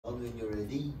when you're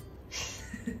ready.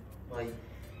 Why?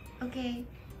 Okay.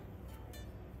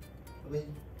 When?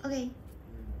 Okay.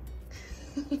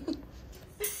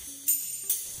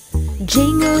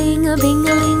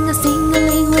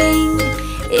 Jingling-a-bing-a-ling-a-sing-a-ling-wing,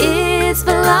 it's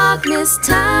VLOGMAS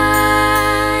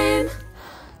time!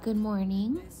 Good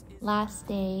morning. Last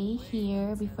day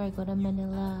here before I go to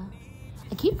Manila.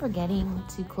 I keep forgetting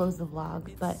to close the vlog,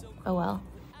 but oh well.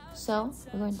 So,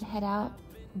 we're going to head out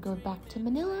and go back to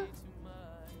Manila.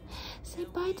 Say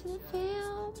bye to the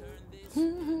fam.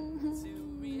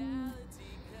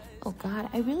 Oh god,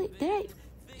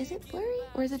 is it blurry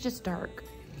or is it just dark?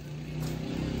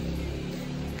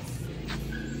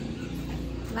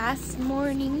 Last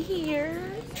morning here.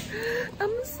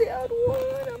 I'm a sad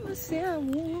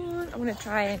one. I'm gonna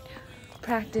try and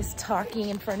practice talking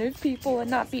in front of people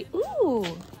and not be, ooh,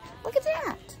 look at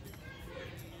that.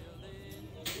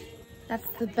 That's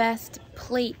the best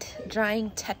plate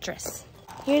drying Tetris.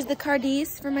 Here's the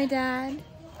cardies for my dad.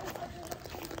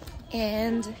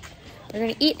 And we're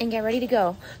gonna eat and get ready to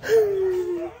go.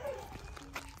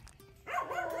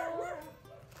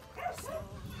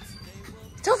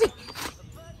 Sophie!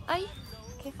 Ay,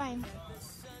 okay, fine.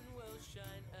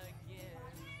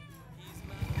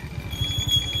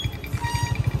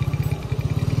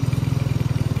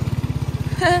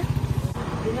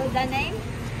 You know the name?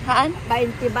 Haan?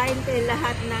 20-20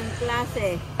 lahat ng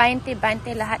klase.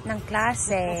 20-20 lahat ng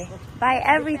klase. Buy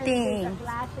everything.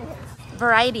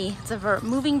 Variety. It's a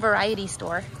moving variety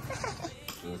store.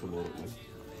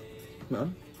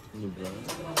 Ma'am? Video,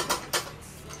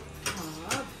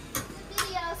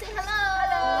 say hello!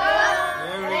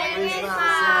 Merry Christmas!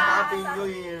 Happy New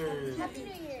Year! Happy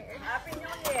New Year! Happy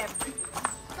New Year!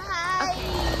 Bye!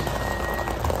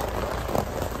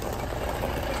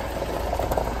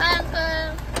 Bye,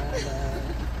 Uncle!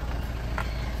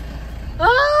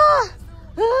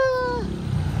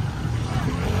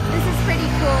 This is pretty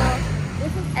cool.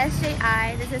 This is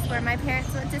SJI. This is where my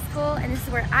parents went to school, and this is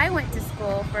where I went to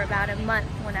school for about a month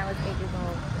when I was 8 years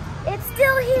old. It's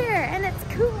still here, and it's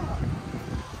cool.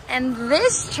 And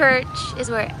this church is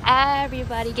where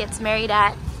everybody gets married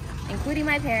at, including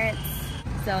my parents.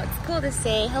 So it's cool to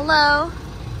say hello.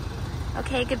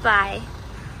 Okay, goodbye.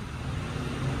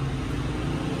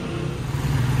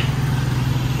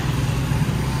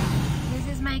 This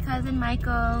is my cousin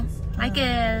Michael.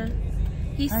 Michael.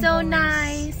 He's so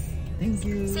nice. Thank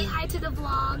you. Say hi to the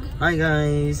vlog. Hi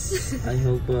guys. I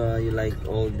hope you like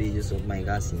all videos of my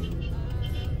cousin.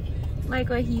 Like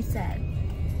what he said.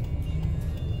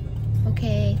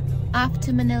 Okay, off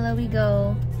to Manila we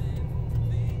go.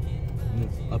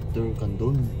 After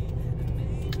Candon.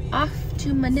 Off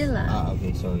to Manila. Ah,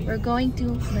 okay, sorry. We're going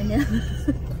to Manila.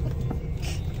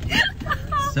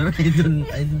 Sorry, I don't know.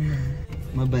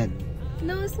 My bad.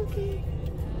 No, it's okay.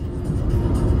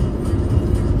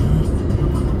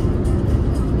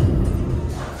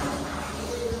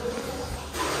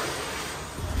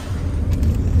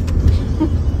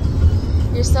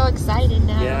 You're so excited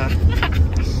now. Yeah.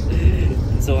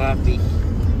 So happy.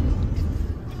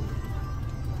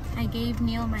 I gave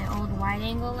Neil my old wide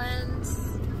angle lens.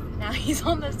 Now he's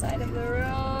on the side of the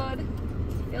road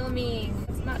filming.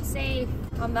 It's not safe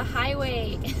on the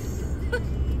highway.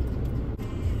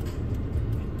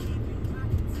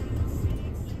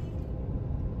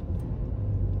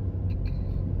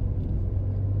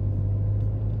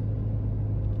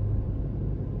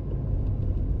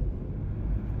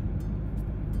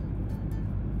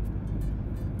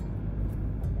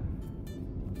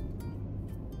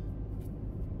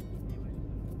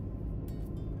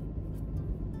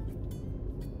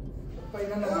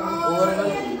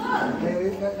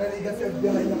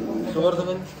 Sugar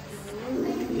naman.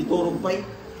 Iturong pa eh.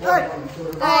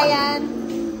 Ayan.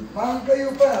 Mahal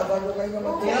kayo pa bago kayo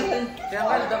mamatay.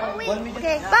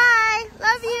 Okay, bye.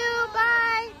 Love you.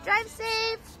 Bye. Drive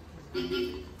safe. Let's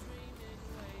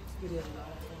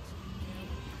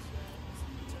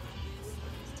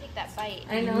take that bite.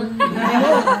 I know.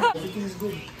 Everything is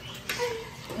good.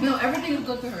 No, everything is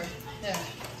good to her. Yeah.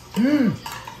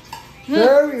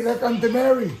 Mary, like Auntie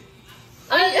Mary.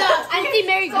 Auntie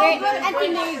Mary Grace. Auntie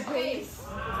Mary Grace.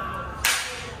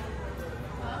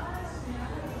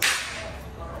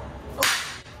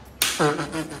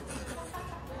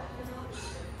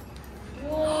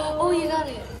 Oh, you got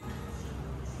it.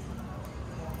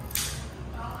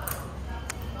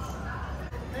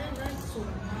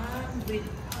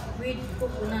 With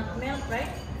coconut milk,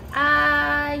 right?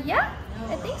 Yeah,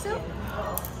 I think so.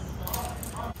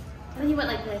 And he went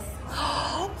like this.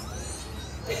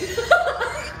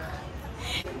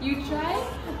 You try?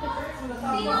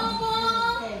 Tinobo!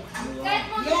 Guys,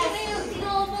 want to do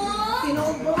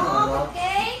Tinobo?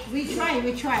 Okay?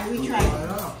 try.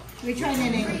 We try,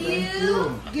 Nene. Thank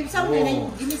you. Give some,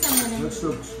 Nene. Give me some, Nene. This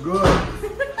looks good.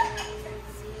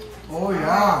 Oh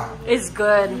yeah. It's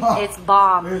good. It's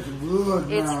bomb. It's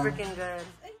good, It's man. freaking good.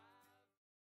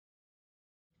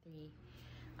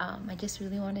 I just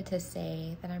really wanted to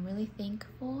say that I'm really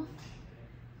thankful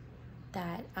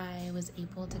that I was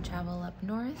able to travel up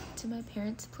north to my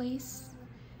parents' place.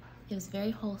 It was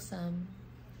very wholesome.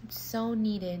 It's so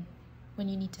needed when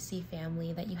you need to see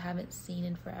family that you haven't seen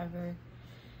in forever.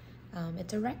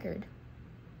 It's a record.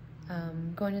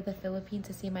 Going to the Philippines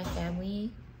to see my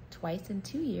family twice in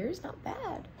 2 years, not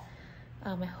bad.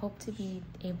 I hope to be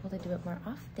able to do it more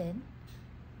often.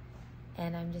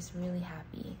 And I'm just really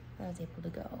happy that I was able to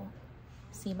go.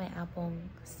 See my apong,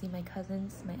 see my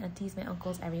cousins, my aunties, my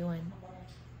uncles, everyone.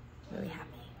 Really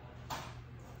happy.